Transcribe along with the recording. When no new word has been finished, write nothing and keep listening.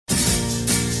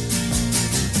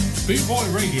Boot Boy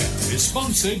Radio is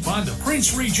sponsored by the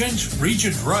Prince Regent,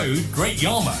 Regent Road, Great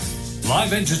Yarmouth.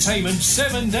 Live entertainment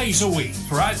 7 days a week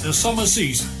throughout the summer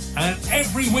season and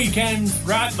every weekend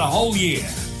throughout the whole year.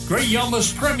 Great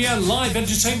Yarmouth's premier live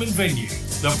entertainment venue,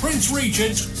 the Prince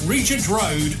Regent, Regent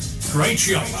Road, Great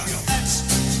Yarmouth.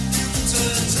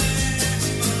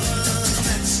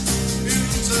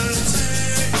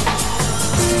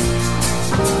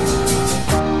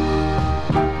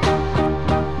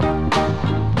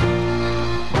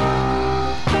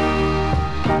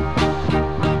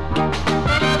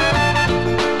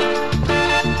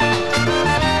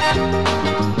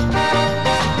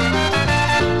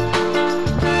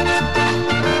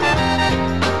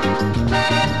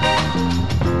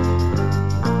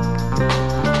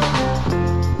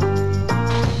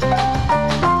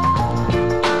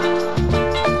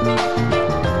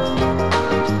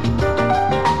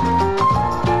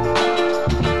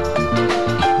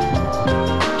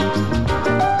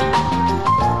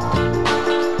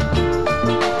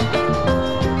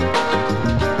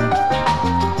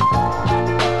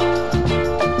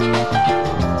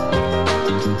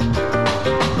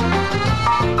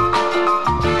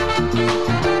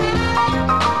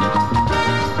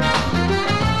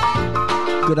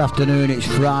 Good afternoon, it's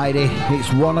Friday,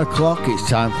 it's 1 o'clock, it's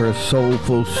time for a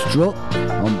Soulful Strut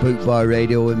on Boot Boy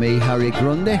Radio with me, Harry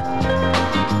Grundy.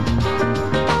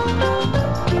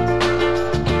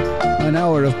 An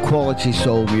hour of quality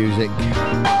soul music.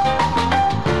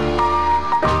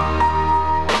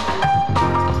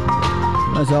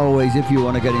 As always, if you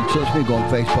want to get in touch with me, go on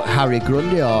Facebook, Harry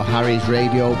Grundy or Harry's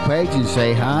radio page and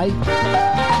say hi.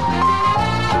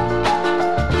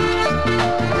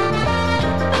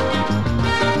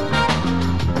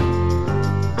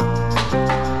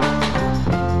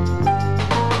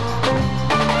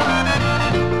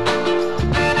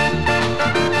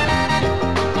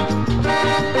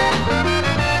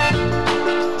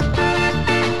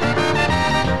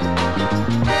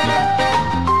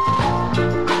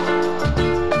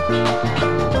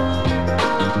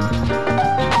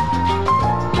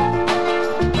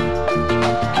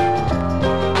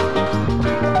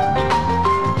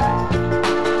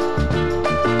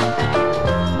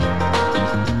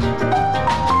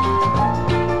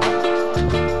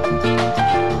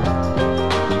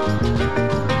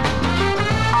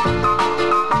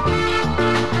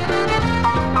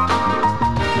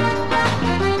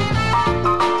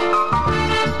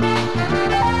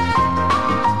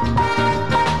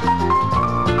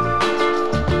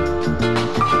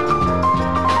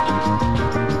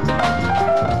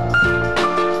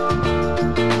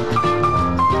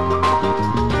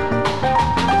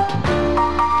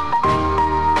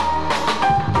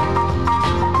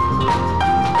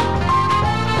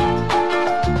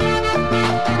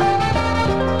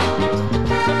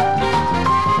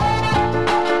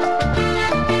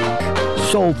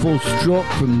 Soulful Strut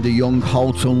from the Young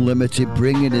Halt Unlimited,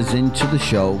 bringing us into the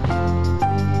show.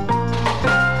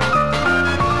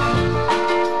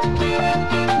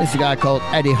 This is a guy called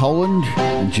Eddie Holland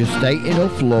and Just Ain't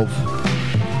Enough Love.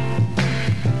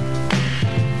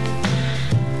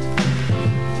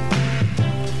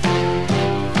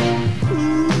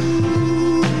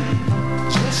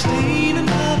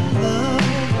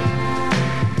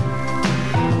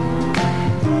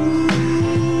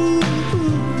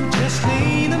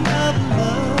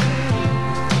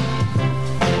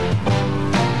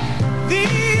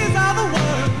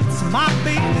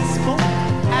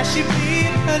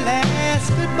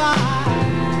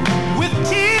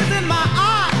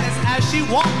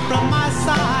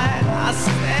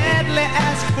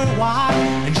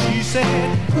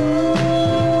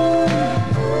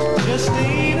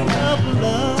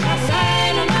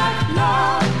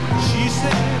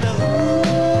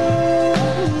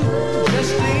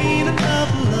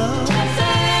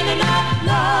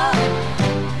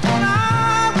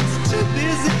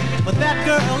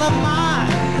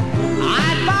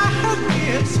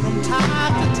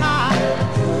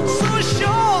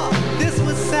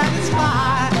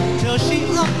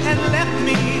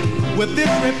 With this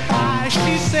reply,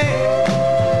 she said,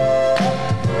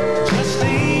 just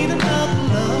ain't enough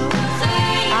love.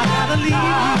 I gotta leave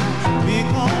you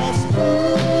because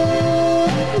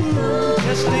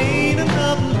just ain't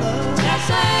enough love. Just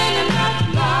ain't enough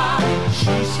love.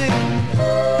 She said,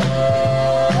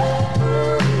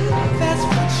 that's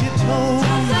what she told me.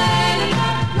 Just ain't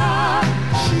enough love.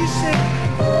 She said,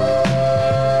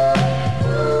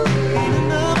 ain't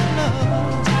enough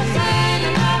love. Just ain't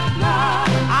enough love.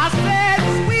 I said,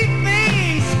 sweet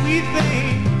thing,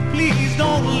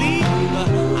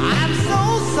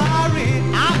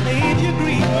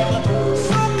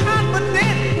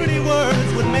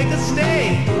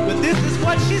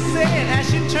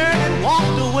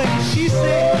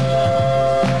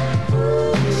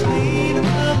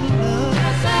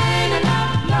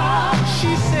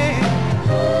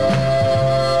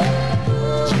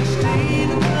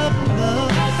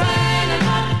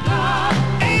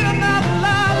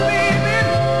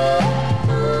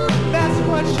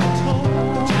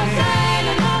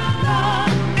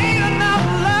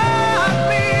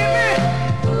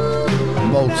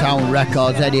 Motown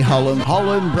Records, Eddie Holland,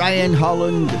 Brian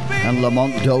Holland and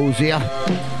Lamont Dozier.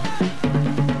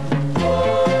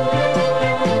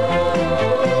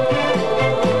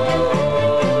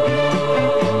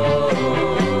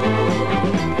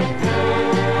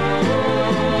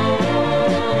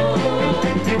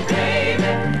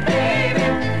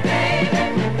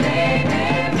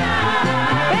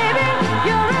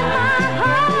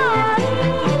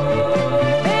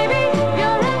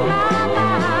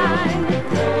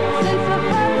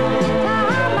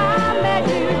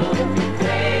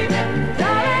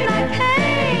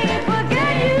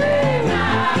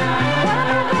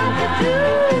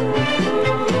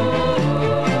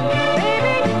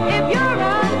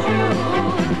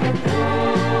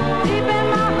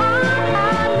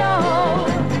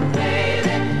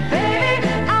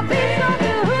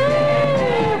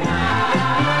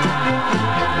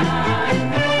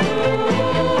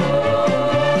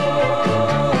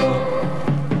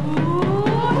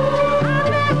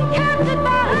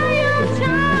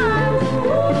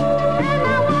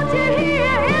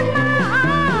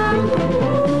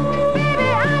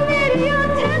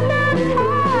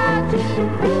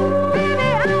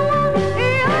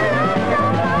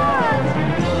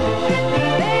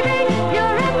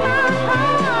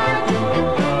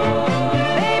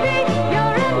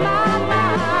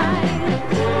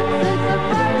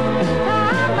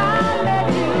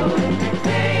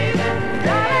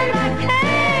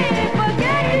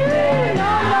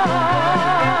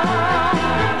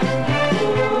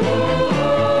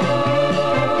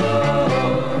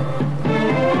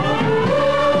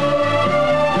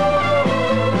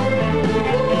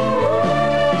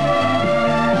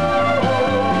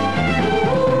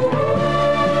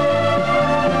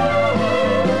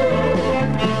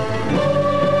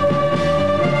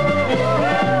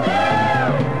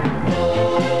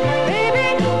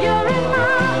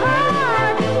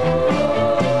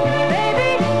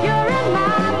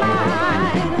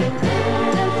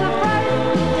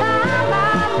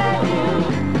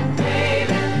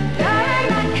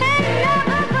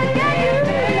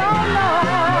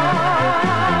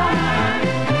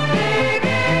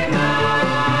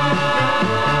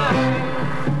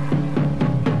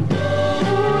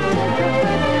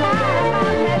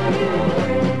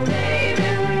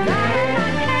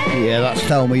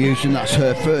 Thelma Houston, that's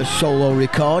her first solo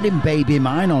recording, Baby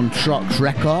Mine, on Strut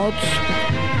Records.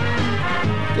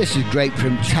 This is great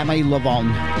from Tammy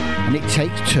Lavon, and it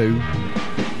takes two.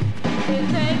 It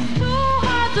takes two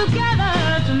hearts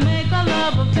together to make a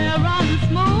love affair run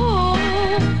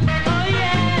smooth. Oh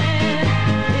yeah.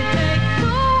 It takes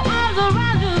two arms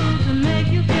around you to make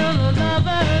you feel the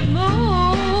lovers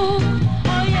move.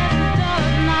 Oh yes it does.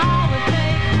 Now it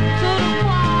takes two to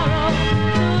quarrel,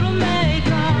 two to make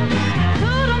up,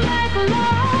 two to make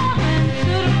love, and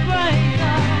two to break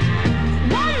up.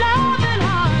 One loving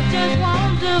heart just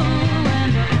won't do,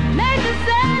 and nature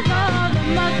says oh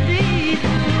there must be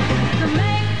two to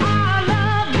make our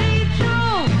love be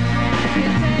true.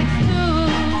 It takes two,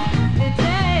 it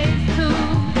takes two.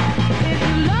 If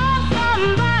you love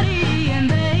somebody and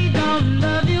they don't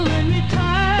love you in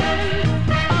return,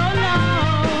 oh no,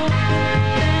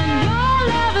 then your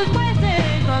love is wasted,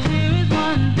 'cause here is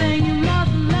one thing you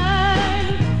must learn.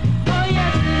 Oh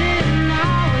yes it is.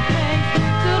 Now it takes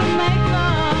two to make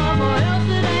love, or else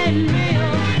it ain't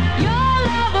real. Your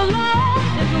love alone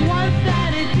is a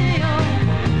one-sided deal.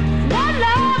 One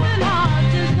loving heart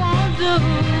just won't do,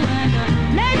 and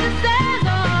nature says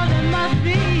oh there must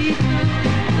be two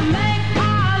to make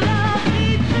our love be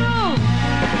true.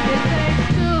 It takes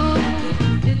two,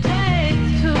 it takes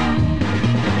two.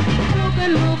 Two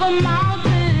can move a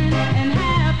mountain and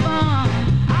have fun.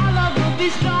 Our love will be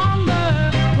stronger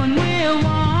when we're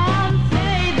one.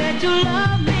 Say that you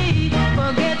love me,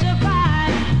 forget your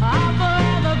pride. I'll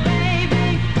forever, baby,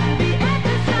 be at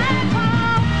the same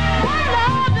time. One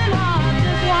loving heart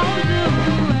just won't do,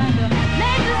 and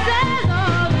nature says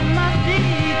oh there must be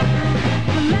two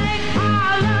to make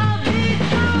our love be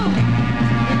true.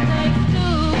 It takes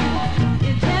two,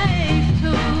 it takes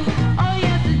two. Oh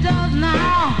yes it does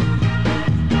now.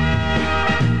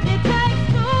 It takes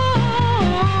two,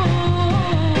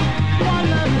 one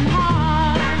loving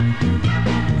heart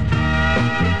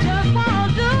just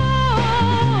won't do.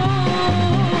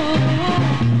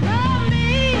 Love me,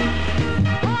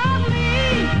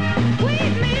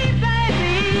 sweet me,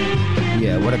 baby.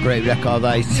 Yeah, what a great record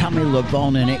that is. Tammy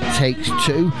Lavon and It Takes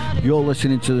Two. You're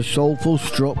listening to the Soulful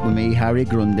Strut with me, Harry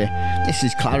Grundy. This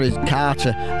is Clarence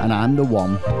Carter and I'm the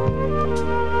One.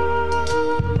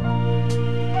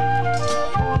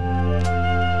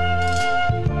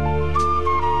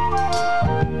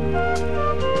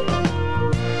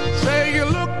 Say you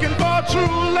true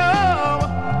love,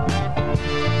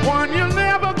 one you'll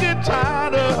never get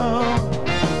tired of,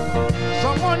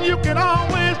 someone you can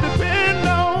always depend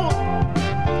on,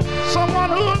 someone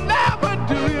who'll never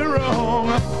do you wrong.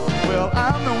 Well,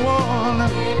 I'm the one.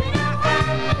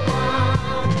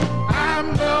 I'm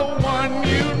the one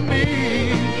you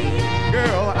need.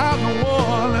 Girl, I'm the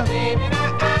one.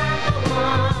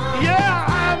 Yeah,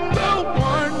 I'm the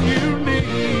one you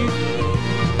need.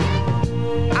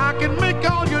 I can make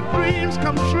all your dreams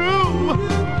come true,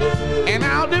 and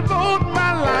I'll devote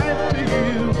my life to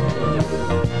you.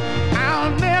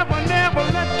 I'll never, never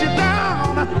let you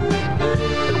down.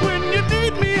 And when you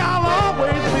need me, I'll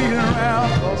always be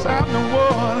around, 'cause I'm the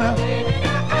one.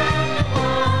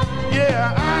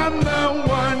 Yeah, I'm the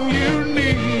one you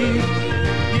need.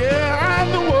 Yeah, I'm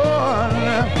the one.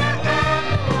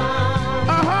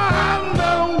 I'm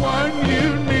the one you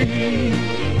need.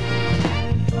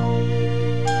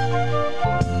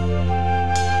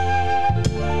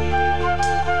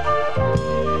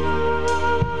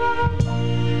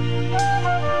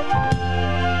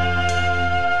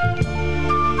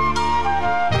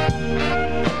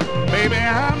 Baby,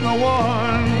 I'm the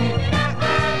one.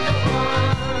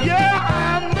 Yeah,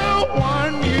 I'm the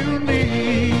one you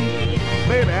need.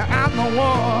 Baby, I'm the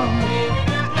one.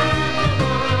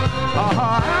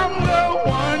 I'm the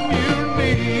one you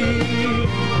need.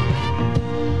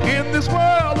 In this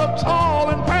world of toil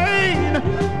and pain,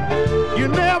 you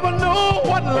never know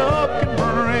what love can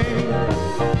bring.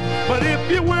 But if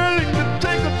you're willing to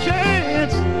take a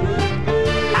chance,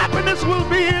 happiness will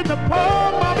be in the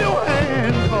palm of your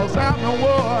hand, 'cause I'm the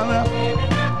one.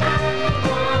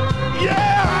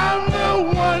 Yeah, I'm the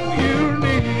one you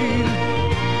need.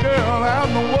 Girl,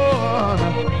 I'm the one.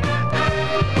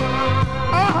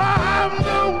 I'm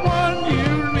the one you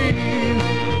need.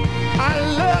 I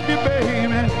love you,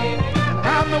 baby.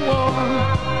 I'm the one.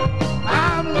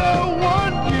 I'm the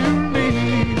one you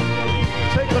need.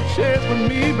 Take a chance with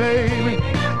me, baby.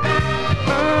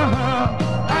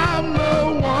 I'm the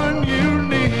one you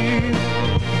need.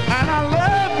 And I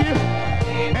love you,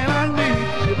 and I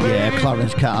need you, baby. Yeah,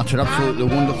 Clarence Carter, absolutely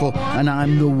wonderful. And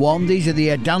I'm the one. These are the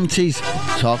Adantes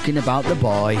talking about the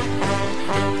boy.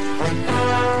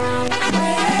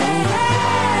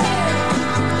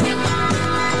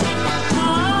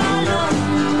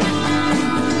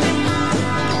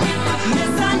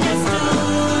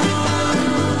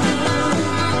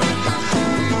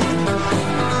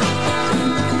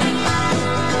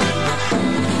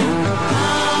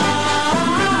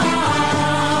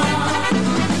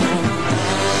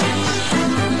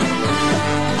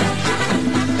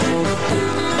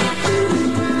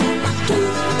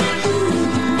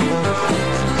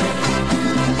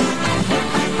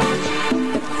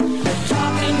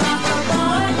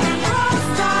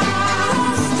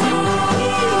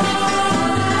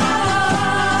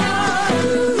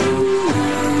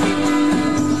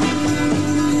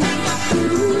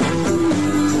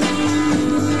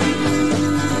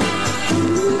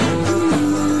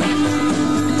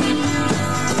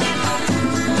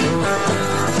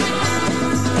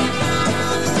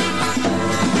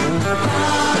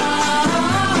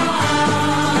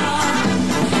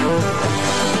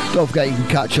 Don't forget you can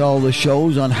catch all the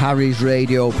shows on Harry's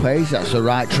radio page. That's the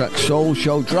Right Track Soul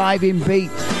Show, Driving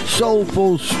Beat,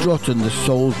 Soulful, Strut and the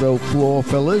Soulsville Floor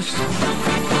Fillers.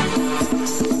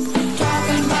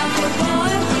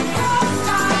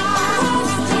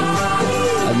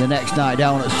 And the next night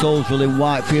down at Soulsville in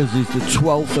Whitefields is the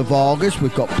 12th of August.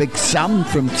 We've got Big Sam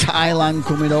from Thailand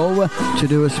coming over to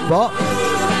do a spot.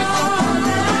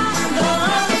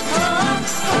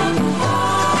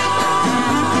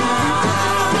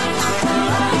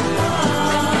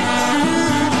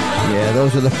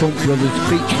 Those are the Funk Brothers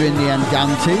featuring the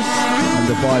Andantes and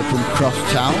the boy from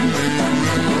Crosstown.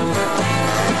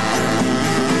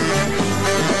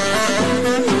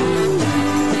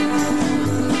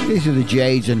 These are the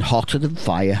Jades and Hotter Than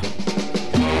Fire.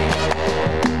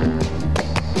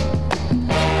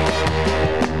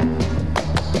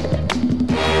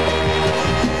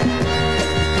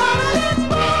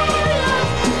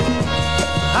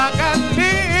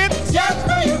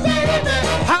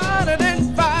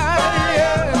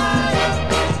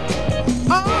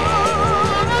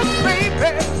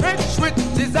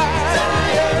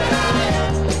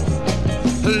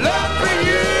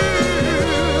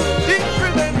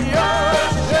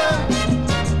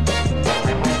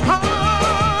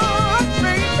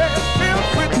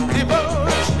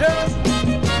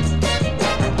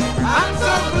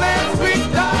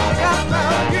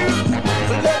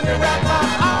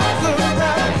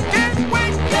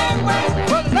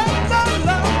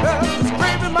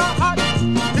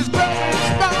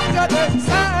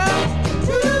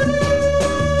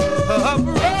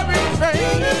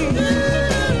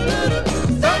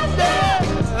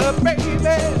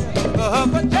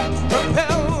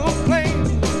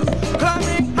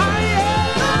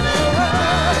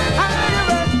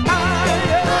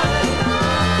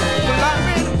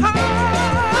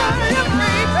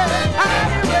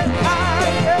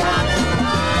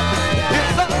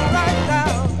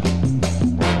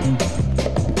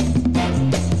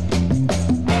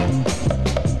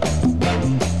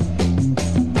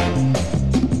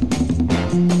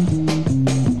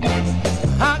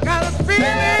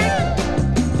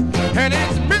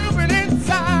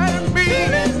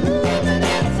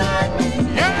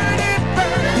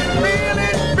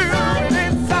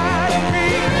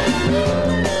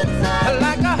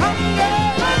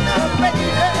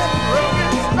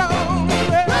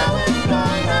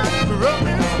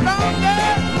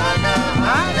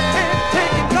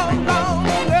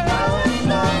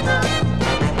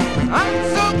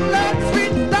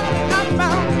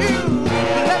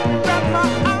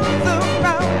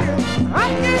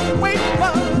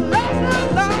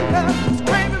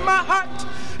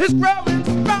 It's growing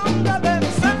stronger than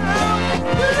sound.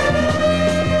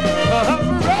 A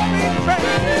rolling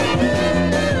train.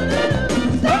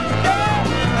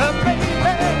 Baby,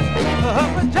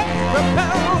 just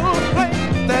propelled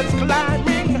plane that's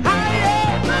climbing higher,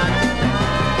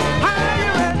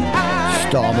 higher and higher.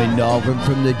 Storming Northern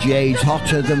from the J's,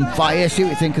 hotter than fire. See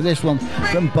what you think of this one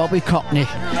from Bobby Cockney,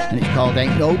 and it's called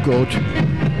Ain't No Good.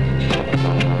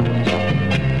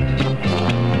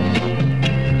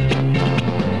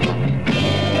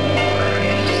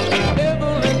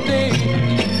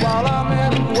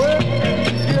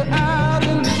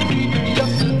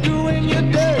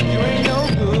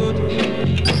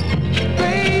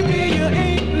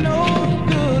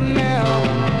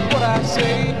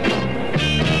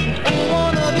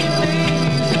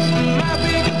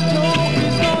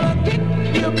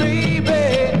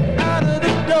 Baby, out of the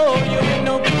door, you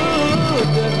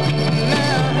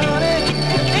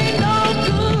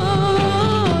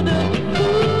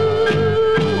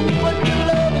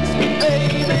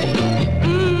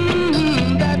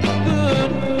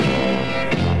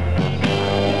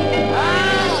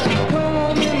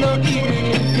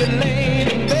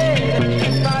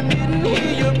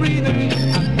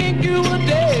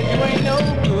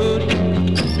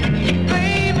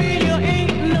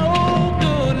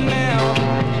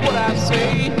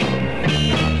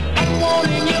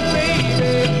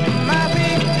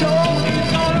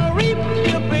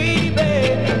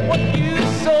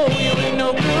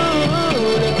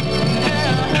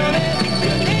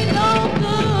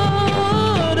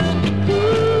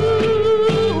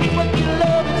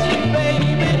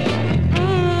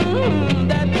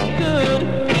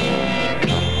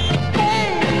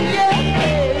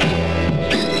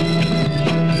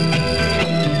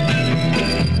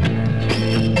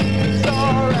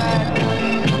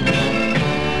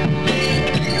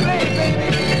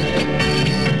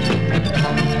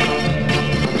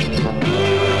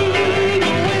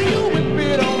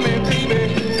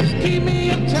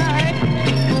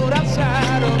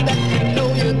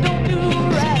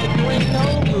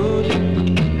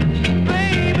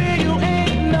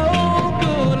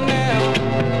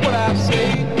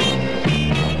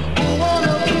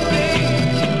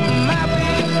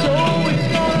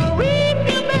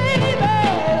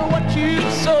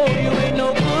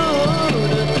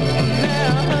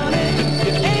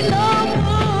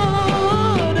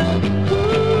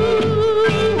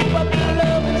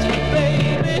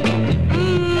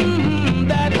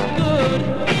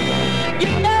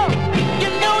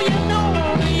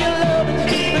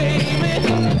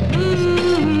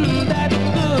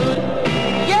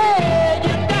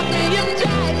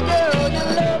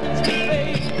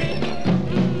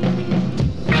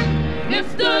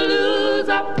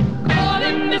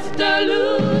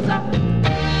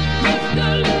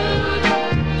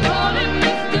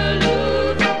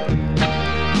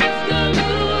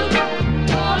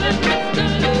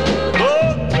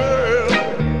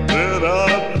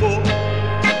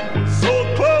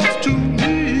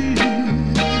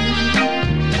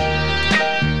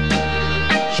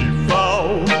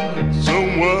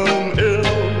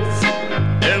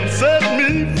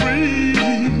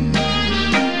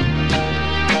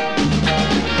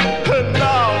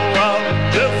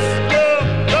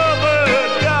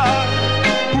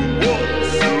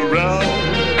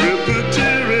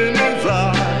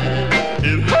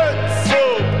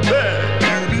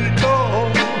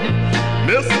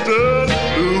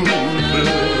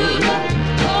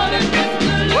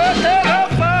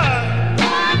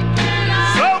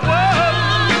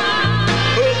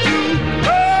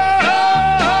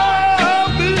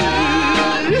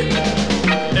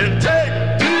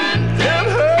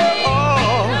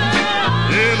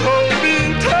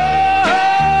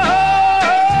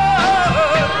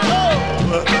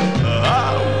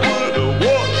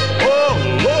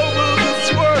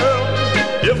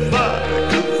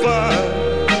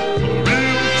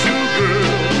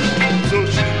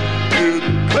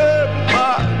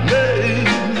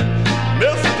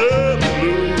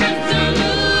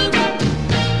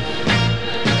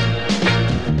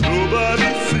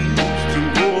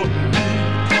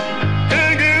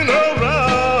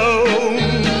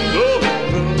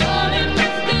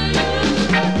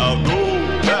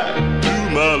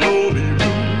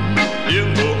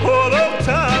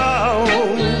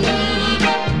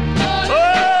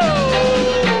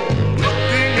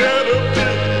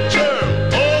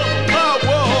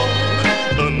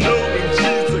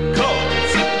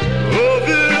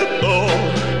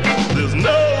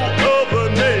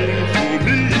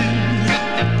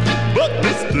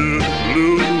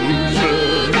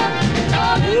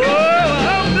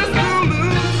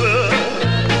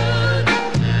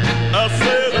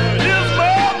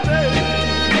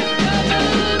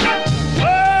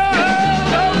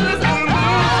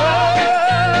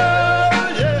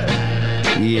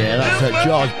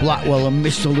George Blackwell and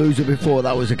Mr. Loser before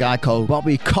that was a guy called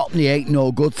Bobby Copney. Ain't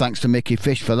No Good. Thanks to Mickey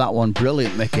Fish for that one.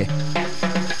 Brilliant, Mickey.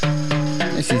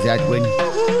 This is Edwin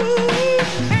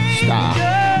Starr.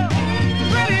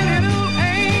 Pretty little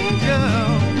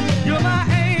angel, you're my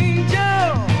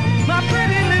angel, my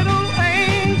pretty little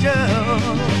angel.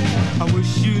 I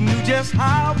wish you knew just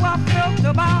how I felt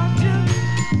about you.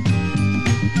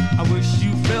 I wish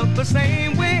you felt the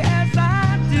same way as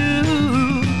I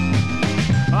do.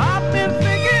 I've been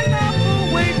thinking of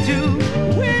a way to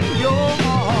win your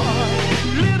heart.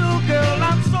 Little girl,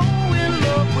 I'm so in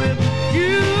love with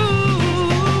you.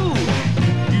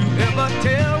 If you ever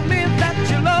tell me that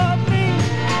you love me,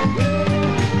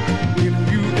 if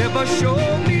you ever show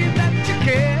me that you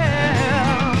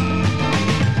care,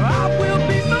 I will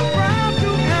be so proud to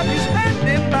have you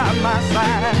standing by my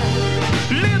side.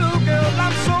 Little girl,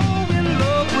 I'm so in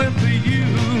love with you.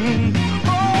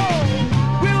 Oh,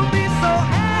 we'll be so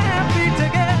happy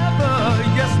together.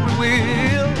 Yes, we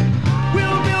will.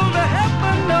 We'll build a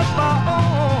heaven of our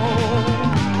own.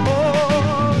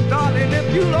 Oh, darling, if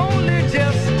you'll only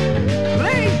just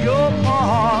play your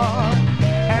part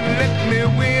and let me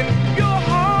win your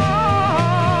heart.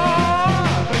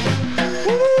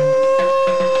 Ooh,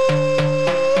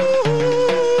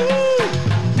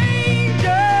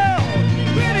 angel,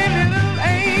 pretty little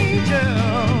angel,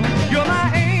 you're my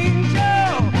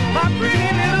angel, my pretty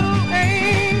little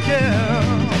angel.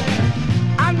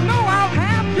 I know I'll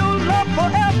have your love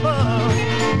forever.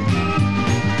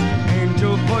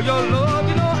 Angel, for your love,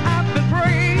 you know I've been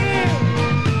praying.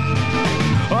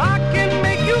 I can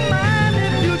make you mine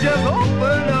if you just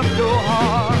open up your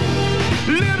heart.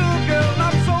 Little girl,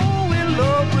 I'm so in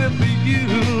love with you.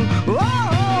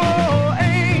 Oh,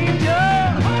 angel,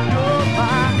 you're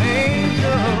my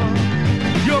angel.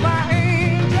 You're my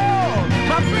angel,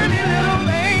 my pretty little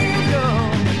angel.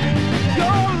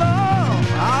 Your love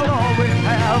I'll always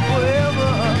have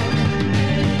forever.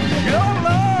 Your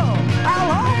love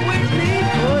I'll always need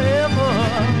forever.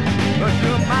 'Cause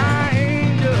you're my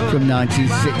angel. From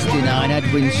 1969,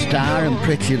 Edwin Starr and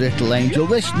Pretty Little Angel.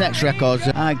 This next record,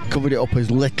 I covered it up as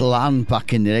Little Ann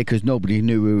back in the day because nobody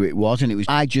knew who it was, and it was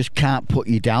I Just Can't Put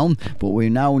You Down, but we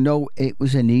now know it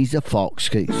was Anita Fox.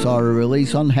 It saw a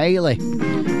release on Haley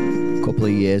a couple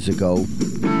of years ago.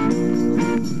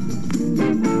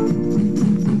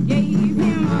 Gave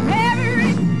him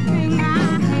everything I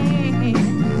had.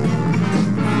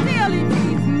 Still he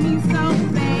treats me so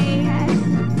bad.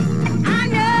 I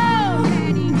know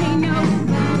that he ain't no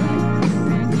good,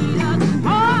 and he doesn't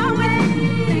always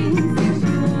think he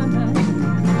should.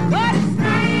 But it's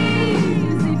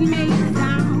strange it may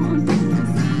sound to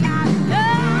see I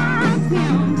love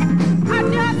him. I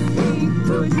just can't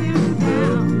put him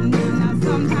down. Now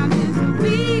sometimes it's a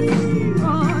weak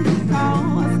for the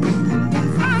cause, and then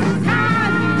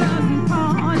sometimes he doesn't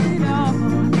cause at all.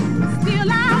 Still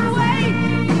I wait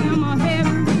for him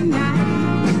every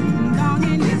night,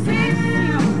 longing to see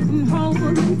him and hold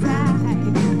him tight.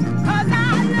 'Cause I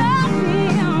love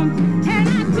him and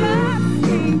I just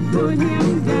can't put him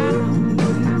down.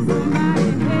 Now somebody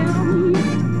help me.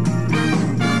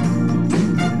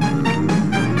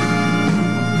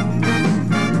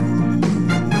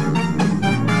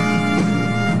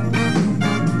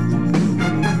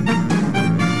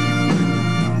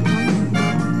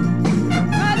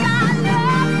 Cause I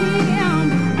love him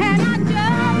and I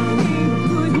just can't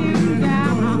put him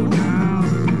down.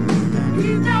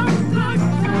 Please don't put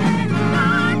him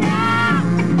down now.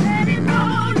 Let him go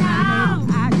now.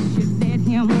 I should let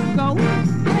him go.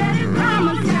 Let him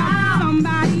promise him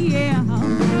somebody else.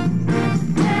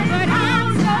 But I'm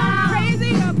so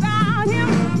crazy about him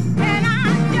and I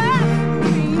just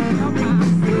can't help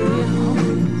myself.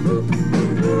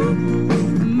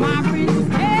 My friends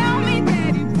tell me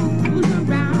that he fools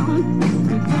around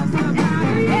with just about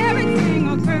every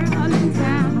single girl in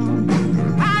town.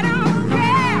 I don't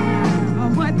care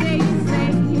what they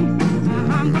say.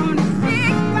 I'm gonna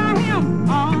stick by him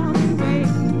all the way.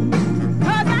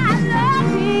 'Cause I love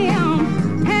him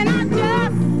and I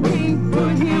just can't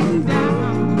put him down.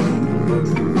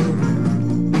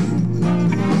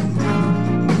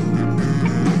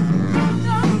 Sometimes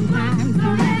he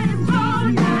makes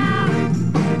me laugh.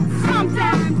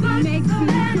 Sometimes he makes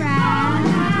me cry.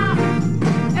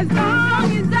 As long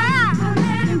as I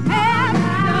let him have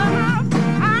love,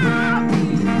 I'll be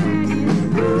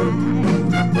satisfied.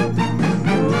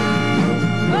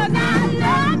 'Cause I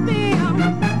love him.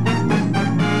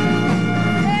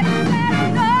 Let him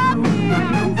love him.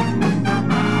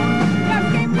 Just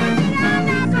can't put you down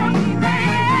now.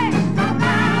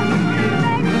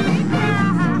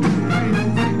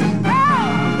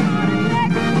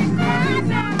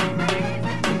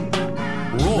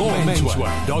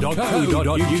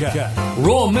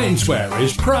 Raw Menswear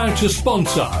is proud to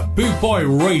sponsor Boot Boy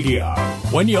Radio.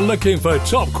 When you're looking for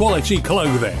top quality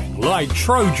clothing like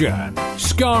Trojan,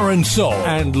 Scar and Soul,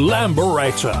 and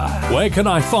Lamberetta, where can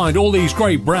I find all these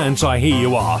great brands, I hear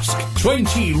you ask?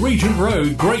 20 Regent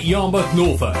Road, Great Yarmouth,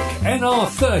 Norfolk,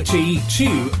 NR30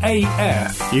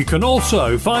 2AF. You can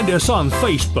also find us on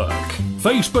Facebook,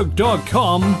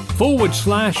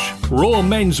 facebook.com/Raw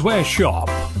Menswear Shop,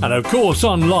 and of course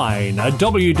online at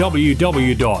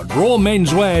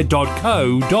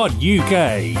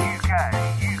www.rawmenswear.co.uk.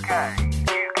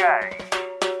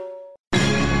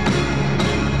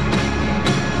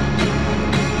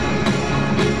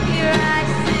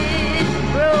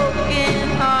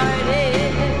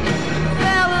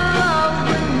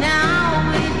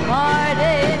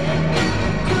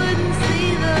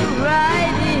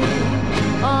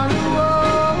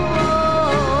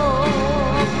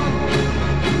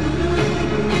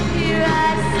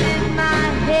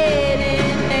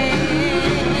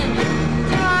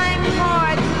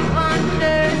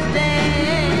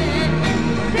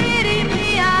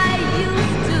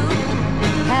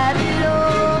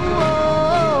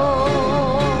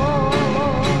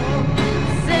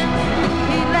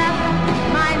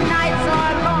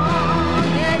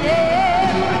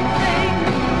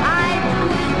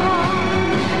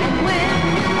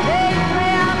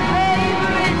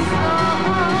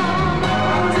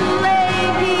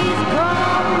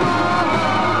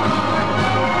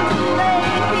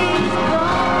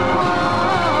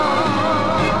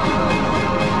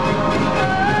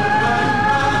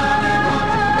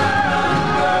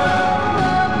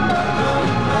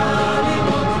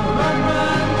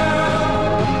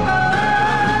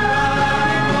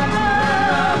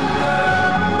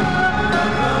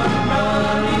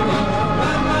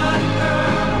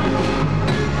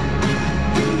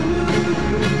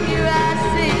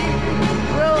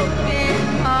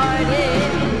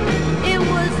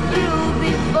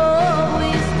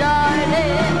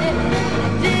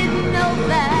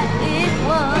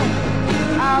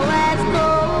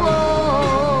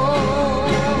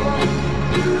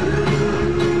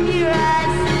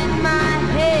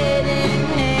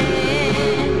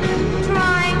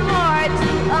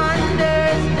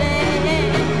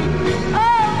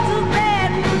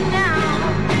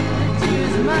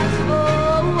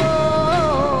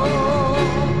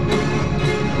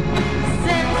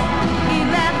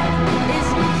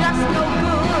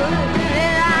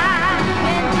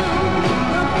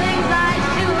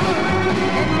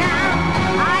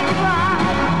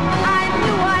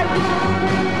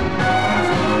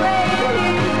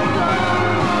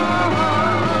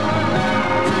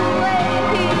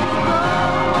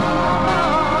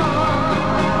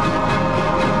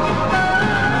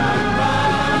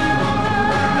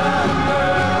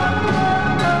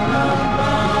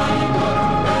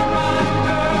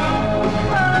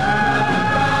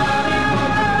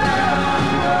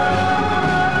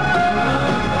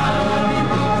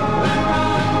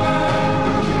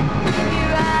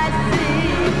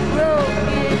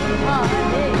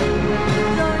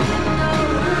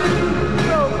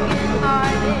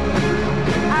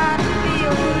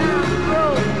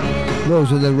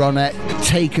 Those are the Ronettes,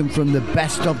 taken from the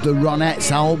Best of the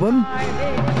Ronettes album.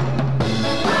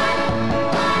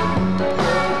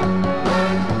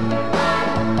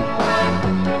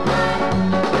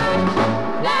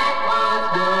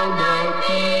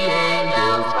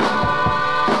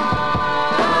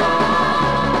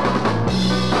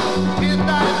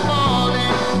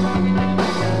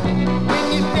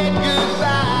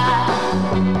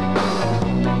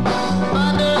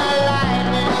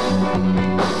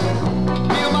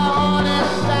 Feel my heart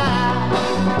inside.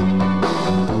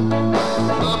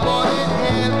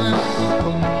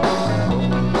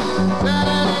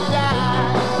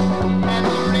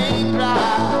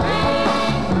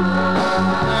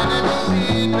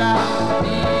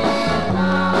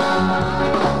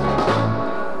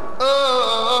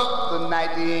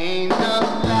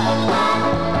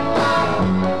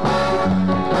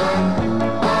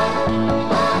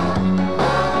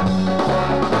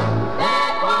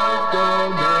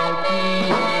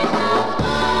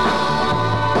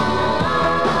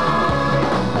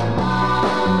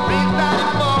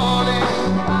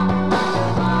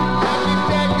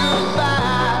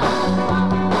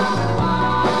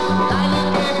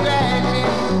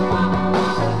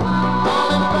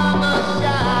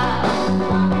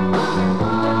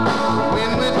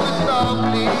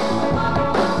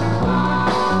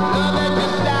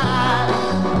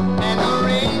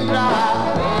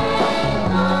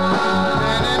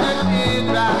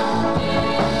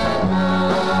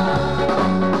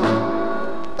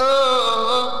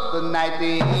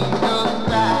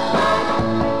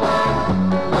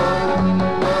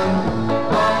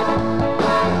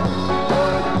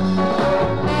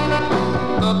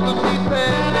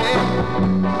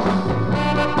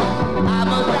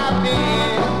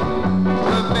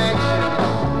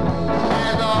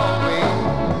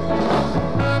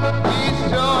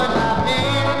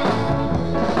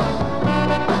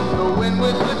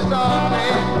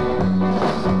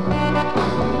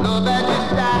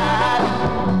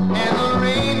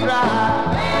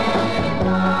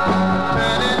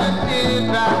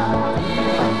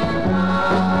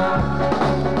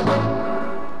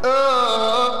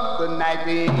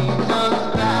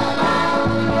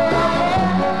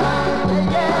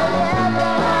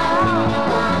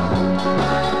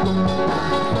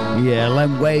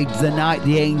 Wade, The Night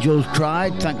the Angels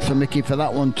Cried. Thanks for Mickey for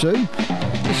that one too.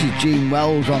 This is Gene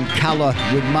Wells on Calla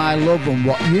with My Love and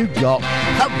What You Got.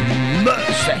 Have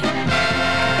mercy.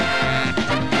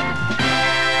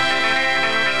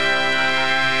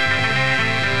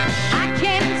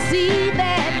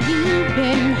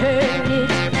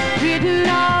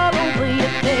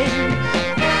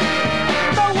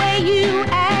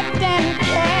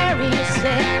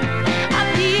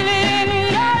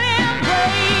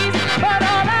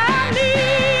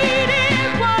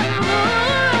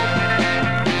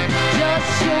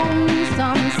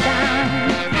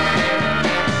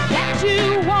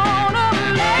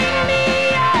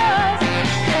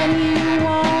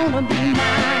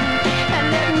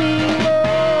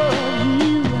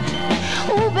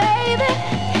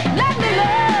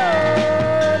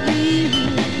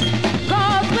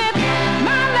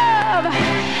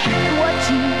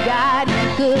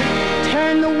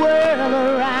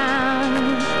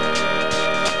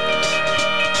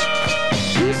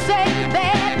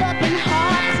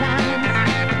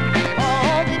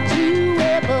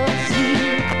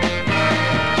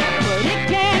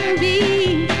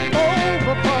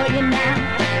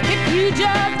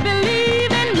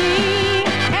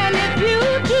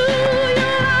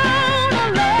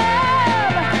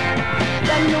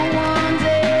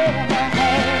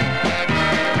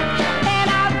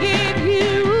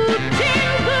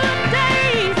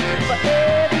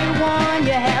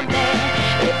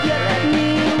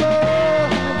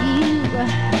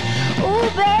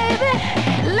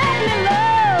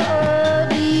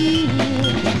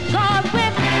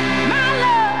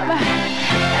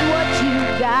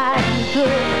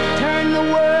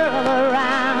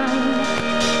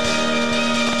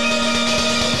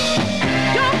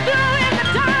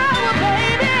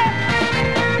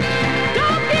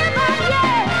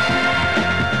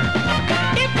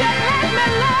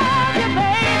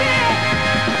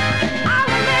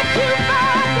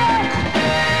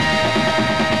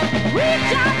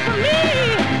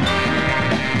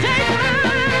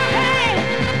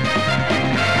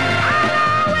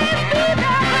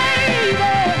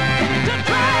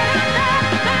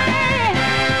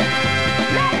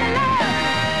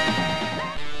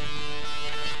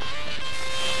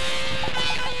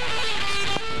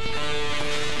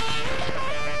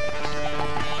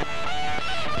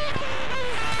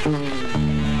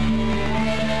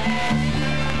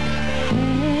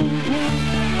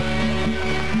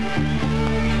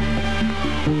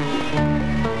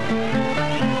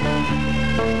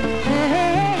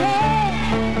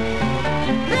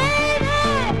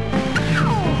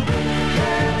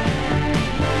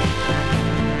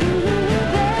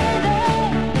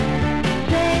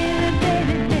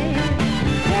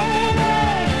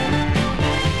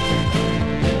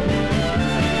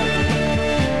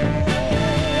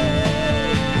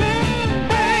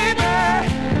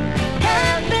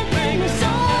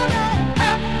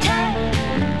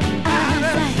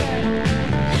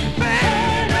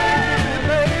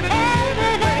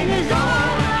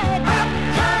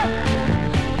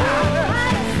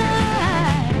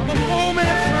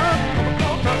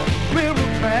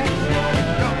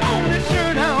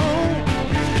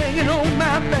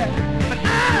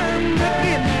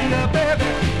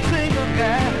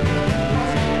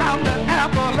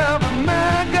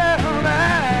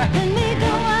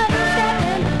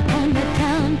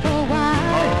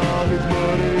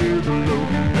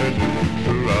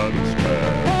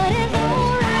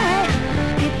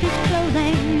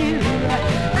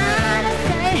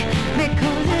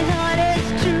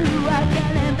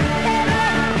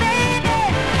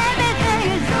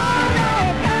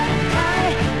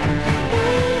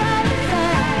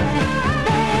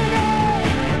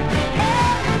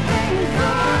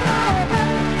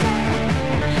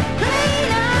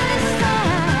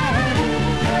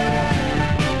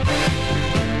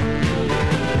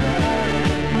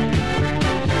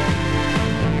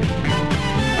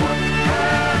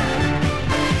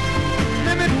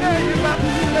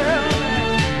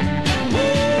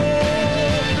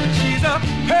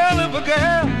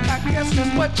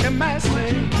 What you might say.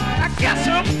 I guess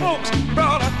her folks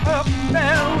brought her up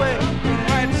that way.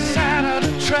 Right side of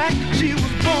the track, she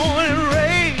was born and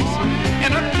raised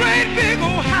in a great big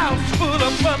old house full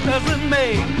of butlers and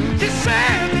maids. She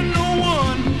sang that no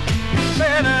one is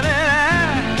better than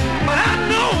I. But I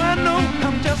know,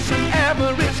 I'm just an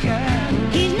average guy.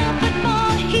 He's no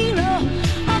football hero,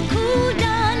 a cool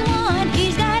Don Juan.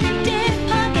 He's got deep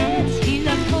pockets, he's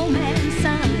a poor man's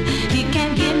son. He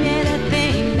can't give me the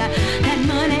things that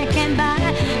money can buy,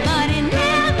 but it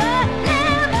never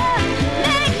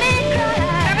make me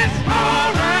cry. And it's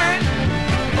alright,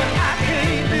 but I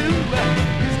can't do it.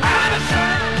 It's out of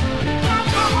sight.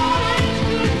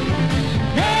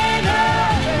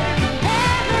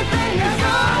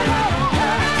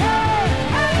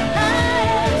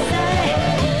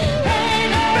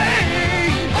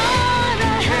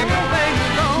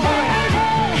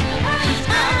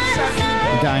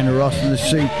 Diana Ross and the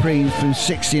Supremes from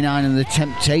 69 and the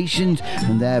Temptations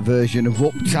and their version of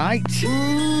Uptight.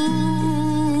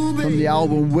 From the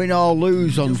album Win or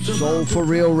Lose on Soulful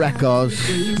Real Records.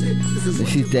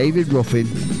 This is David Ruffin.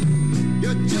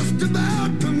 You're just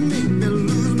about to make me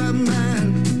lose my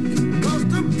mind. 'Cause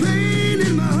the pain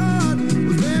in my heart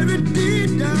was very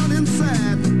deep down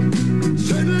inside.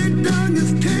 Certainly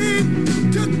darkness came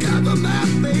to cover my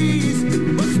face,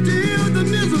 but still the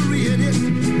misery in it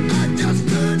I just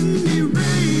couldn't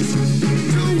erase.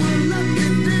 So one lucky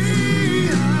day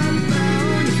I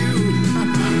found you.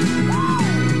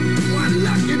 One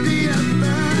lucky day I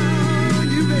found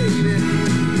you, baby.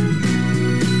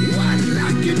 One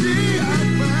lucky day I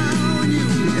found you,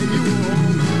 and you were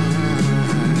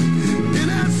mine. Then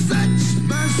I searched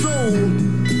my soul,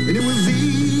 and it was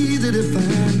easy to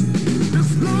find.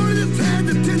 This loneliness had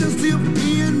the tendency of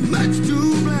being much too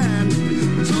blind.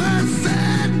 So I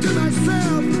said to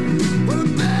myself, what a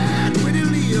bad way to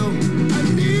live. I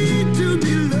need to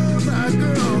be loved by a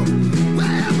girl,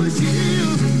 wherever she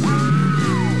is.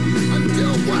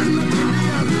 Until one lucky day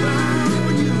I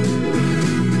found you.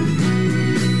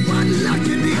 One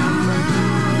lucky day I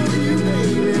found you,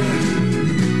 baby.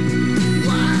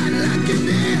 One lucky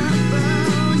day I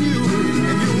found you,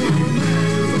 and you were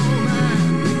mine.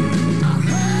 I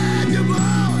heard your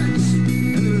voice,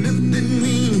 and it lifted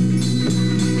me.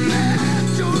 Let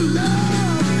your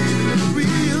love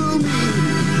real me.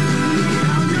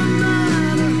 Now you're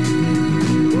mine.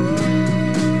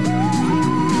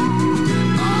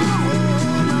 Oh,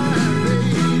 my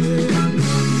baby.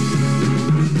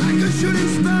 Like a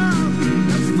shooting star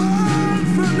that's fallen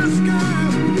from the sky,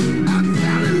 I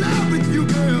fell in love with you,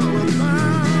 girl,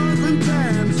 1,000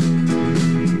 times.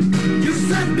 You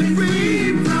set me free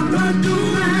from the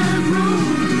doom and gloom,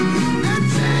 and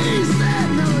changed that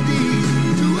melody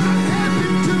to a happy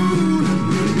tune.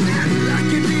 That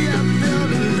lucky day I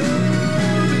fell in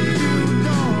love with you,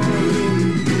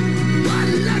 darling.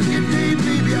 One lucky day,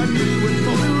 baby, I knew you would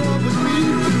fall in love with me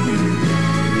too.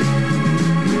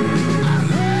 I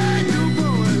heard your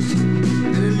voice,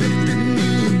 and it lifted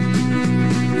me.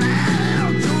 I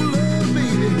felt your love,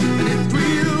 baby, and it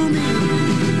thrilled me.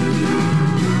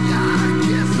 I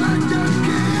guess I just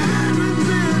can't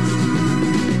resist.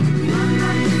 One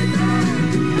lucky day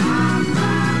I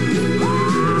found you.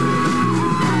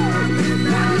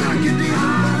 One lucky day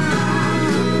I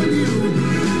found you.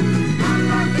 One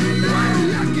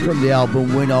lucky day. From the album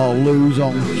Win or Lose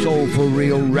on Soulful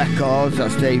Real Records,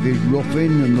 that's David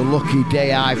Ruffin and The Lucky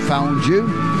Day I Found You.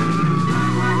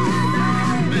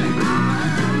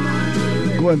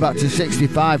 Going back to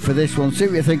 65 for this one, see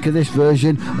what you think of this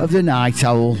version of The Night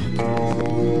Owl.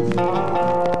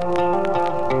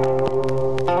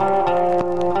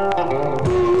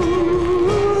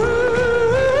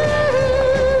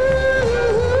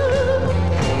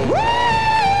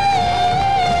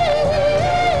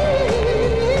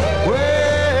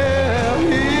 Well,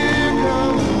 here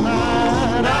comes the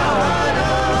night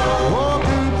owl,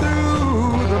 walking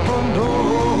through the front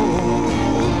door.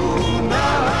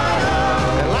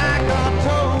 And like I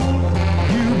told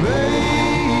you,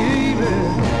 baby,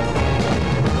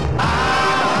 I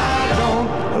don't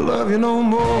love you no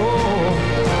more.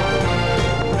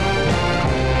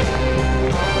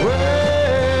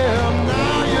 Well,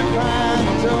 now you're trying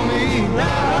to tell me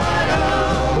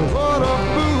what a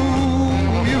fool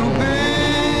you've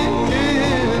been.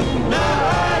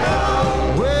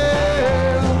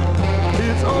 Well,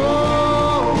 it's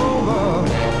all over.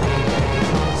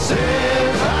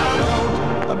 Says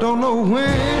I don't know when.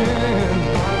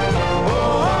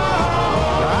 Oh,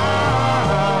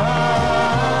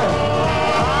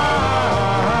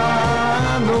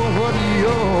 I know what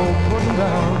you're putting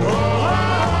down.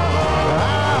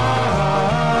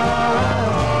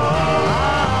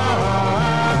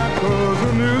 Cause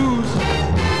the news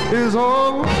is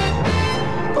all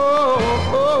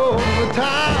over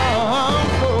town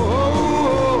so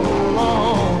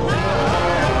long.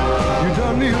 You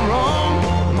done me wrong,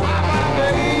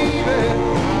 baby.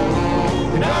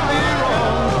 You done me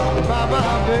wrong,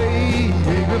 bye-bye,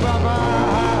 baby, bye-bye.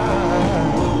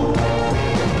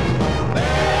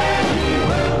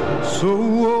 So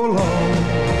long.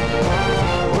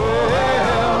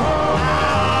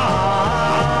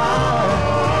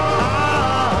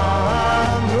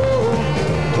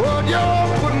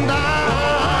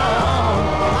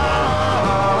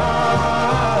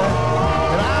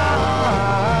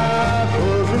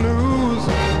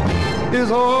 Is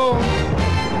all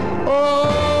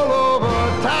over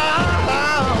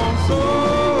town so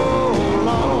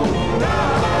long.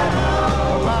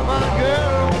 Bye-bye,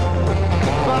 girl.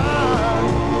 Bye.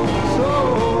 So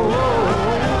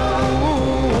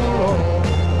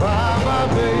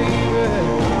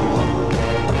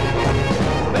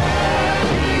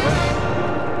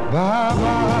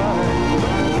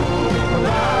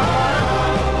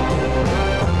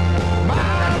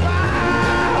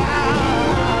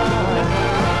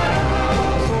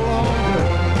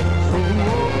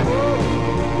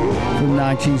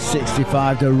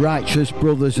 1965, the Righteous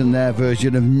Brothers and their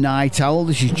version of Night Owl.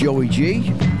 This is Joey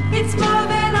G. It's more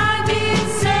than I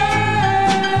deserve.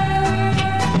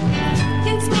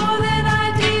 It's more than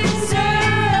I deserve.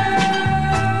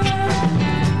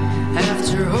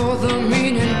 After all the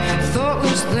meaning,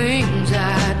 thoughtless things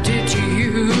I did to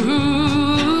you.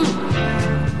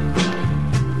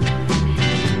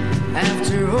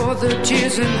 After all the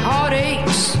tears and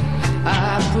heartaches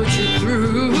I put you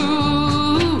through,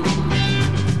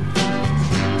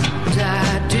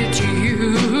 I did to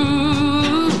you.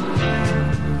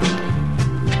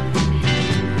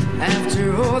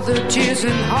 After all the tears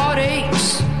and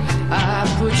heartaches I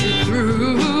put you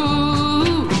through,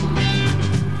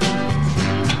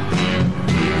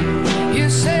 you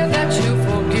said that you'll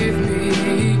forgive me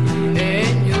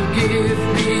and you'll give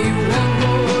me one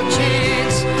more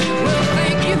chance. Well,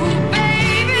 thank you,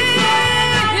 baby.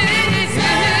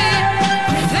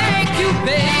 Thank you,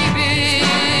 baby.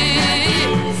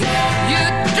 You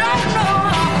don't know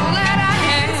all that I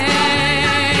have.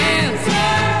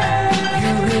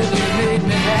 You really made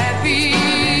me happy.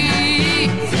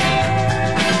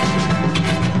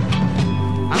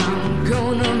 I'm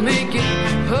gonna make it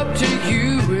up to you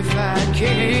if I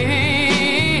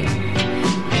can.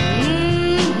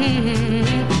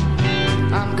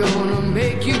 I'm gonna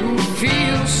make you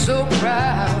feel so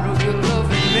proud of your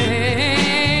loving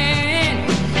man.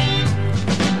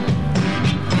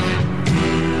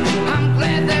 I'm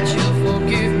glad that you'll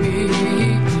forgive me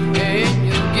and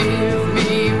you'll give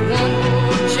me one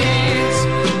more chance.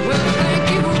 Well, thank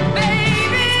you,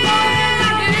 baby.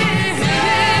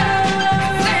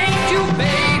 Thank you,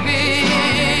 baby.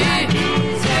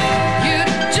 You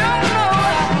don't know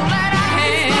all that I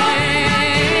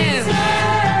have.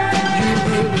 You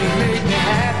really made me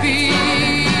happy.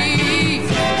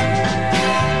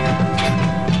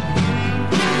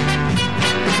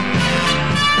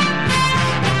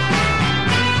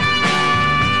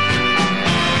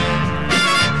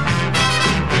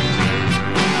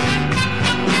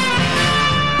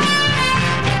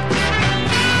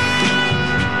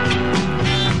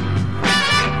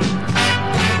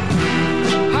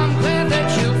 I'm glad that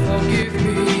you'll forgive me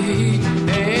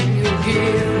and you'll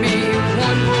give me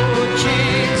one more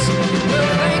chance. Well,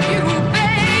 thank you,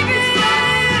 baby.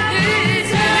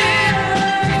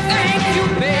 Thank you,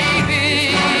 baby.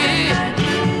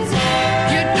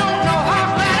 You don't know how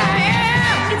glad I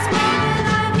am. It's more than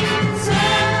I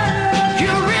deserve.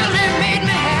 You really made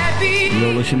me happy.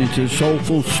 You're listening to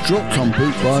Soulful Strut on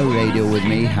Bootboy Radio with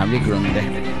me, Harry Grundy.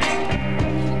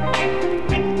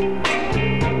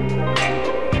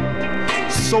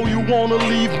 So you wanna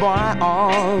leave my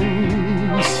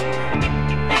arms,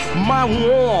 my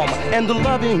warm and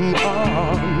loving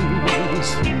arms.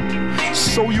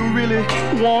 So you really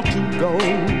want to go,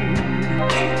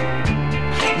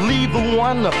 leave the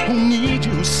one who needs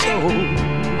you so.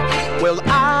 Well,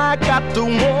 I got to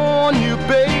warn you,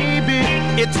 baby,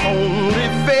 it's only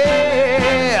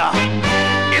fair.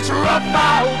 It's rough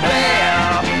out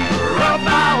there, rough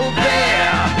out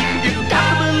there. You got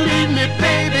to believe me,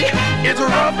 baby, it's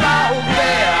rough out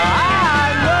there.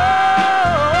 I know,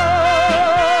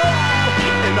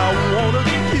 and I wanna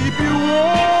keep you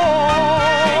warm,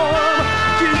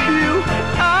 keep you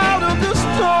out of the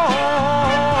storm.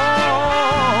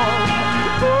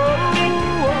 Oh,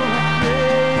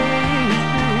 baby,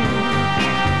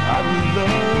 I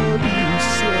love you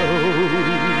so.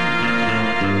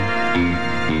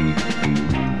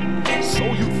 So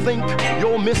you think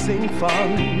you're missing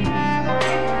fun,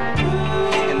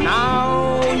 and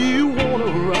now you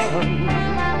wanna run.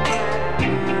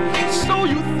 So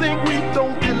you think we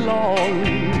don't belong.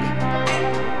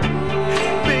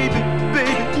 Baby,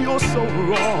 baby, you're so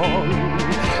wrong.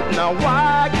 Now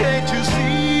why can't you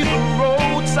see the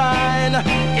road sign?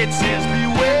 It says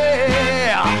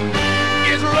beware.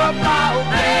 It's rough out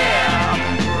there,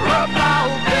 rough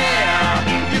out there.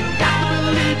 You got to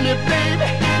believe me, baby,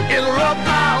 it's rough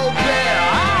out there.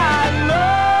 I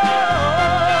know.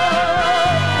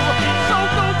 So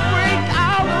don't break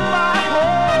out of my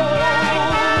home.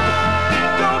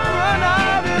 Don't run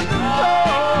out in the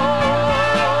cold.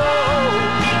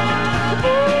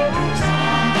 Oh,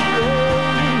 sweet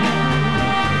baby,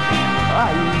 I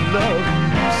love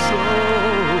you so.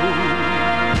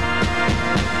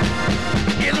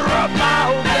 It's rough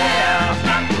out there,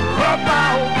 rough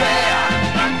out there.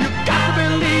 You got to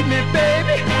believe me,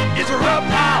 baby, it's rough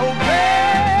out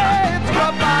there. It's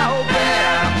rough out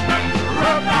there,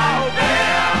 rough out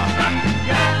there.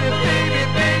 Yeah, baby,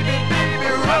 baby, baby,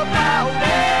 rough out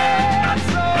there.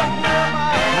 So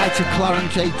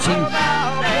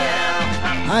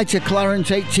Hi to Clarence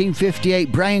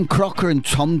 1858, Brian Crocker and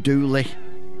Tom Dooley.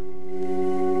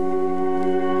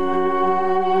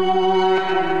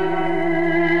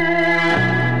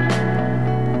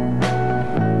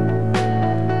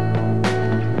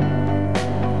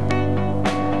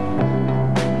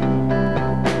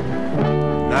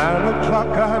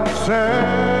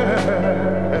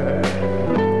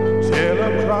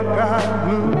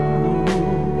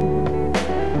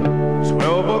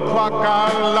 o'clock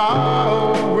I lie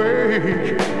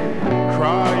awake,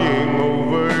 crying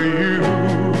over you.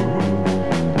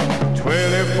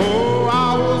 24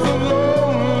 hours of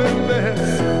loneliness,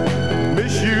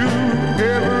 miss you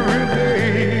every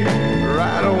day,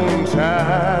 right on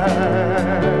time.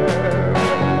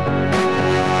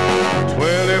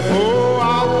 24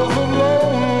 hours of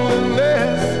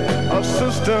loneliness, a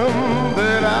system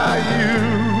that I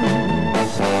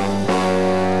use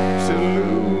to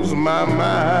lose my mind.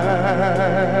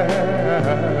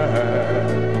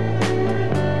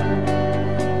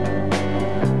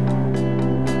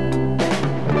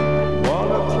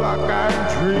 1 o'clock I'm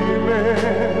dreaming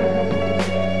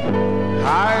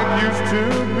how it used to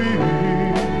be.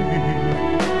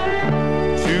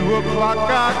 2 o'clock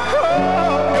I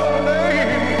call your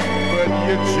name, but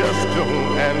you just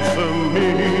don't answer me.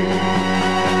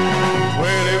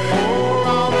 24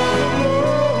 hours of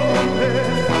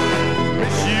loneliness,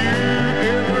 miss you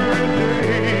every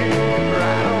day,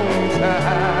 right on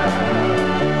time.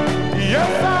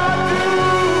 Yes, I do.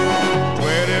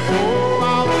 24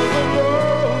 hours of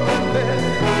loneliness,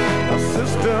 a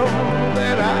system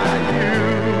that I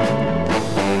use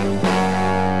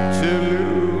to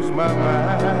lose my mind.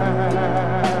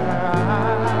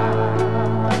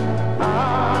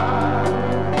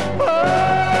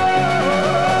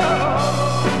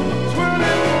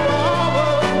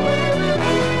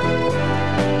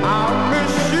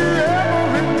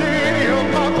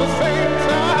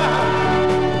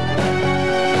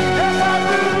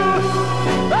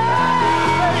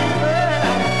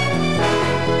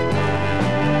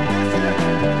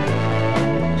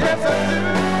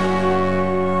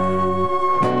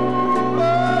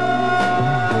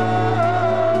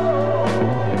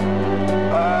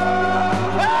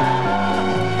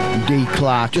 D.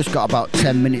 Clark, just got about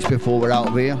 10 minutes before we're out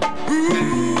of here.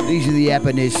 These are the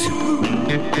Ebonies.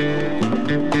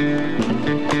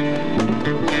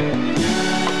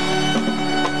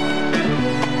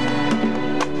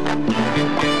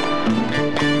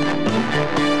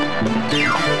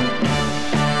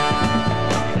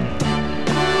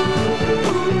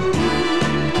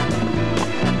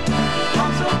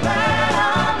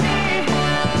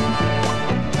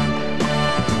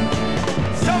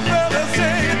 Some fellas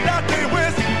say that they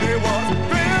wish they was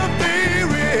filthy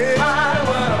rich. By the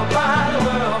world.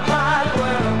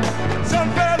 Some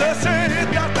fellas say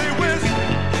that they wish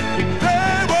they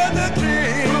were the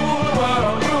king. Rule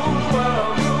the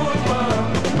world.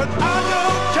 But I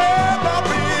don't care about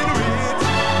being rich.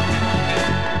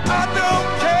 I don't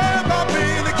care about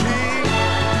being the king.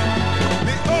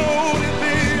 The only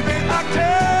thing that I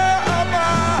care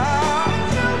about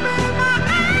is you being my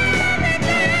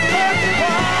everything. That's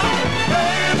why,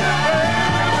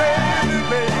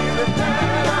 baby,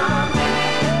 turn on me.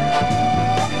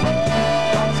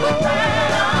 So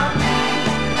turn on me.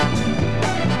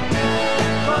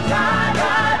 'Cause I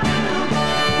got you.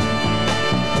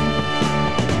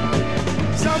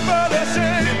 Somebody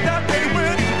said that they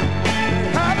went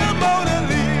had a Mona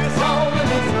Lisa.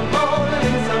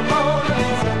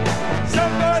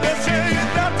 Somebody said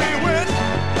that they went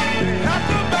had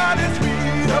somebody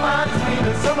sweeter.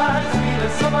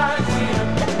 Somebody sweeter.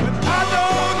 But I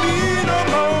don't need a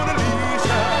Mona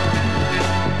Lisa.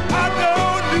 I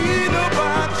don't need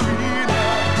nobody sweeter.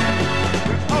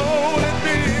 The only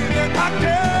thing that I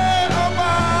care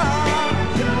about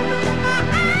is you.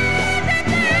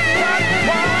 That's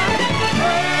why,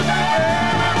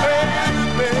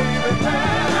 baby,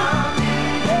 turn on me.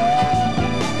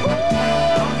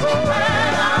 So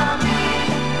turn on me.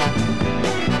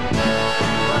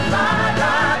 'Cause I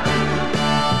got you.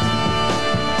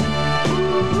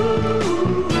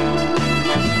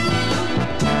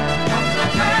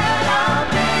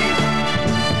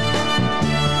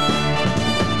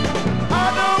 I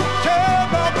don't care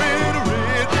about being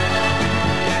rich.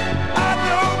 I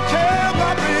don't care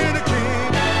about being a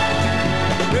king.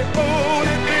 The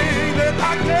only thing that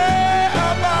I care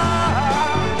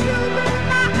about is you.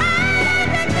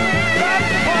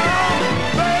 That's why,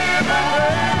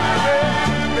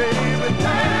 baby,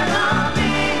 turn on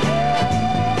me.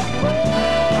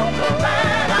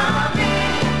 Turn on me.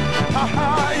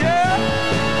 Yeah.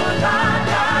 'Cause I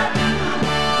got you.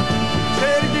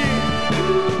 Say it again.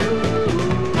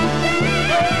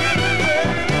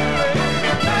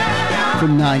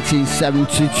 From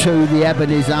 1972, the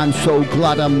Ebonies, I'm So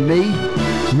Glad I'm Me,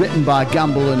 written by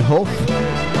Gamble and Huff.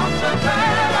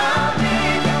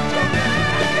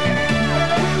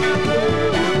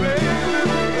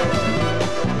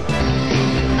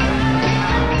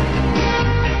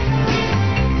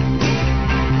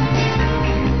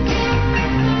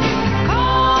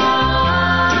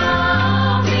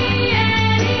 Call me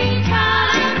anytime.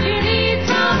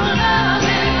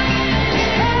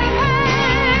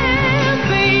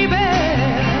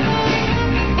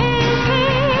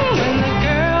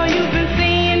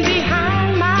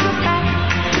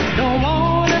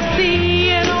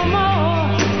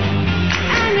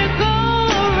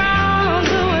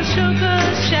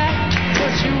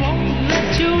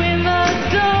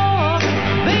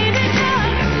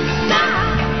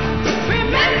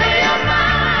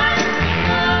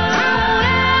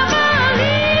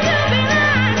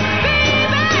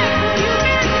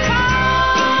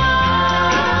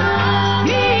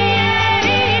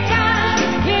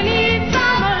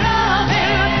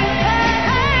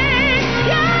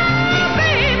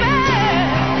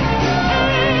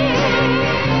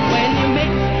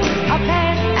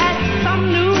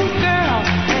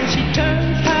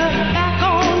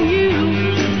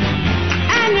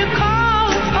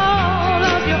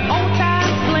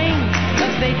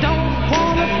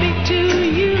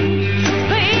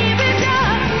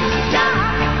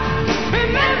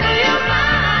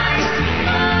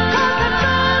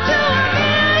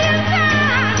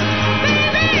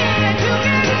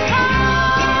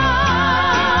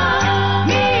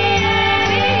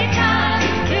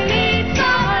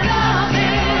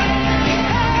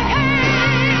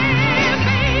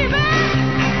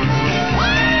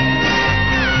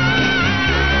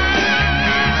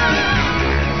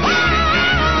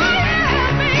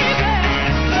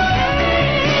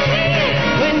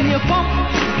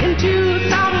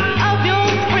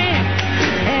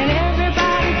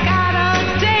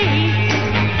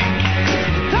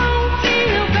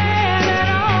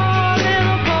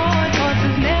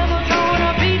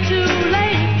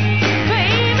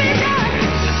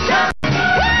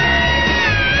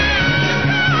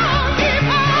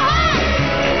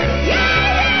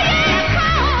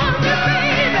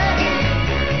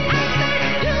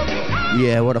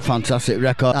 Yeah, what a fantastic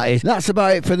record that is. That's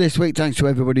about it for this week. Thanks to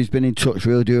everybody who's been in touch.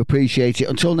 Really do appreciate it.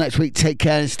 Until next week, take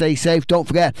care and stay safe. Don't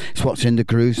forget, it's what's in the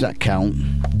grooves that count.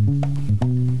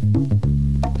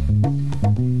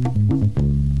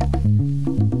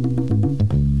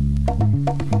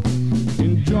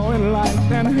 Enjoying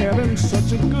life and having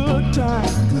such a good time,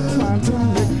 trying to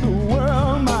make the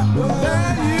world mine.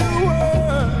 There you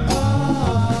were.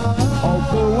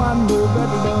 Although I know that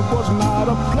love was not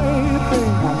a plaything,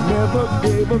 I never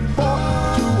gave a thought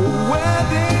to a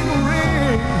wedding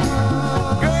ring.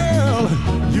 Girl,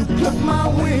 you clip my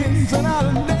wings and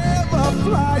I'll never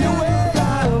fly away.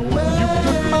 You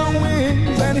clip my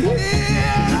wings and here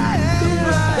I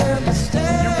am.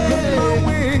 You clip my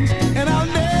wings and I'll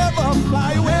never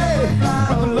fly away.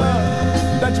 With the love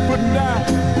that you put down,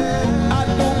 I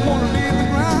don't want to leave the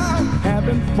ground.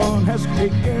 Having fun has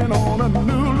taken on a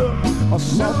new look, a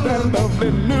soft and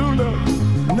lovely new look.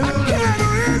 I can't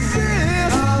resist.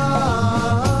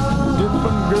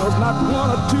 Different girls, not one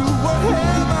or two were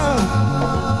heaven,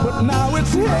 but now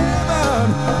it's heaven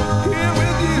here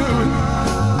with you.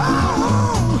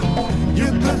 Oh, you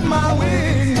clip my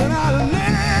wings and I'll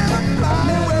never fly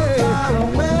away.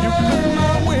 You clip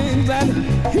my wings and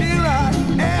here I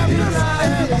am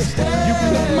to stay. You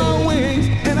clip my wings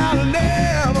and I'll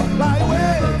never fly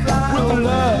away. With the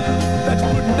love that you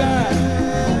put down,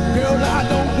 girl, I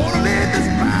don't want to leave this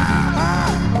ground.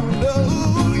 Oh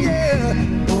yeah,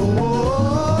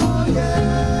 oh yeah.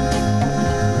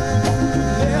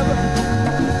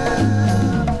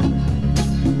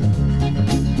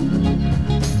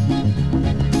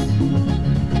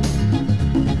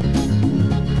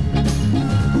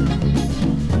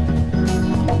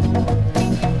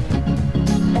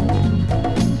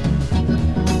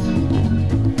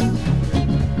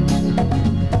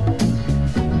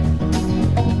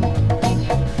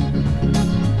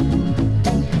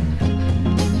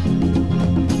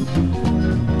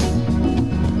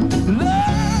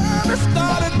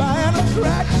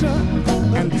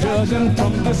 And judging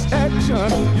from this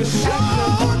action, you sure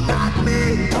got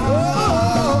me.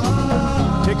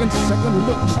 Oh, taking second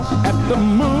looks at the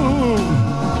moon,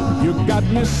 you got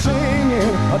me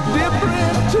singing a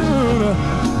different tune.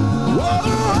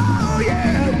 Oh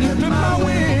yeah, you clip my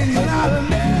wings and I'll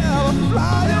never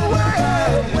fly away.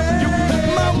 You clip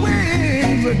my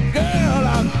wings, girl,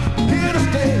 I'm here to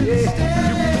stay. You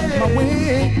clip my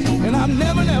wings and I'm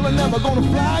never, never, never gonna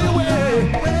fly away.